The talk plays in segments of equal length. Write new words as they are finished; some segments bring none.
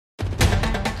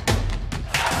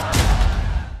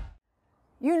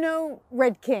You know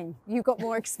Red King. You've got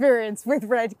more experience with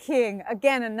Red King.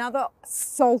 Again, another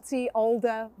salty,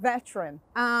 older veteran.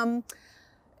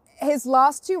 His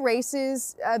last two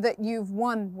races that you've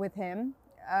won with him,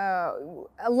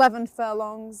 11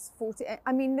 furlongs, 40.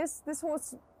 I mean, this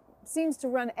horse seems to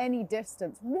run any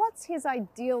distance. What's his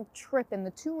ideal trip in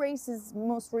the two races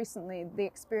most recently, the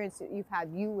experience that you've had,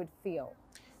 you would feel?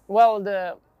 Well,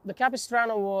 the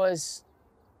Capistrano was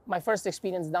my first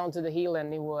experience down to the hill,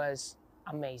 and it was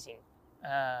amazing.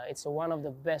 It's one of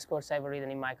the best courses I've ever ridden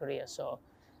in my career. So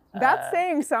that's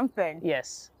saying something.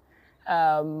 Yes,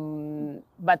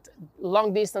 but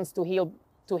long distance to hill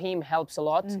to him helps a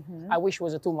lot. I wish it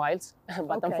was a 2 miles,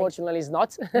 but unfortunately it's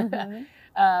not.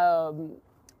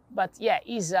 But yeah,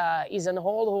 he's an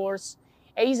old horse.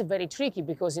 And he's very tricky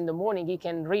because in the morning he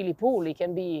can really pull. He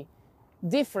can be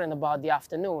different about the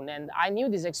afternoon. And I knew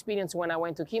this experience when I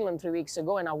went to Kinlan 3 weeks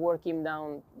ago, and I worked him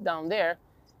down there.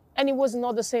 And it was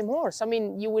not the same horse. I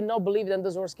mean, you would not believe that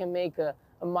this horse can make a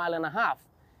mile and a half.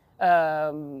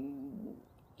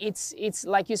 It's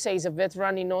like you say, he's a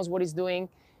veteran. He knows what he's doing.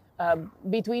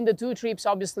 Between the two trips,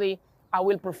 obviously, I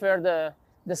will prefer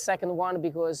the second one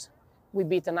because we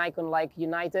beat an icon like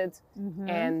United,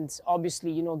 and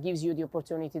obviously, you know, gives you the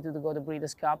opportunity to go to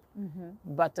Breeders' Cup.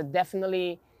 But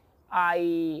definitely,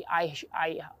 I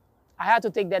had to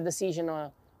take that decision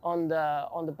on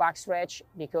the backstretch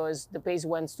because the pace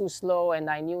went too slow, and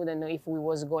I knew that if we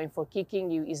was going for kicking,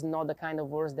 he is not the kind of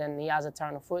horse then he has a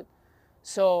turn of foot.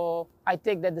 So I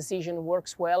take that decision,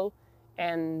 works well,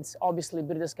 and obviously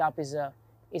Breeders' Cup is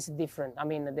different. I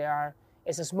mean,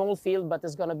 it's a small field, but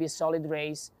it's going to be a solid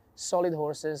race, solid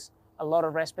horses, a lot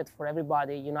of respect for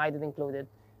everybody, United included.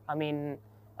 I mean,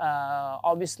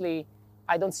 obviously,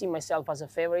 I don't see myself as a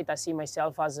favorite. I see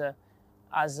myself as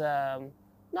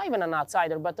not even an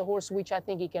outsider, but a horse which I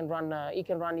think he can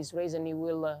run his race, and he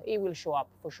will show up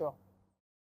for sure.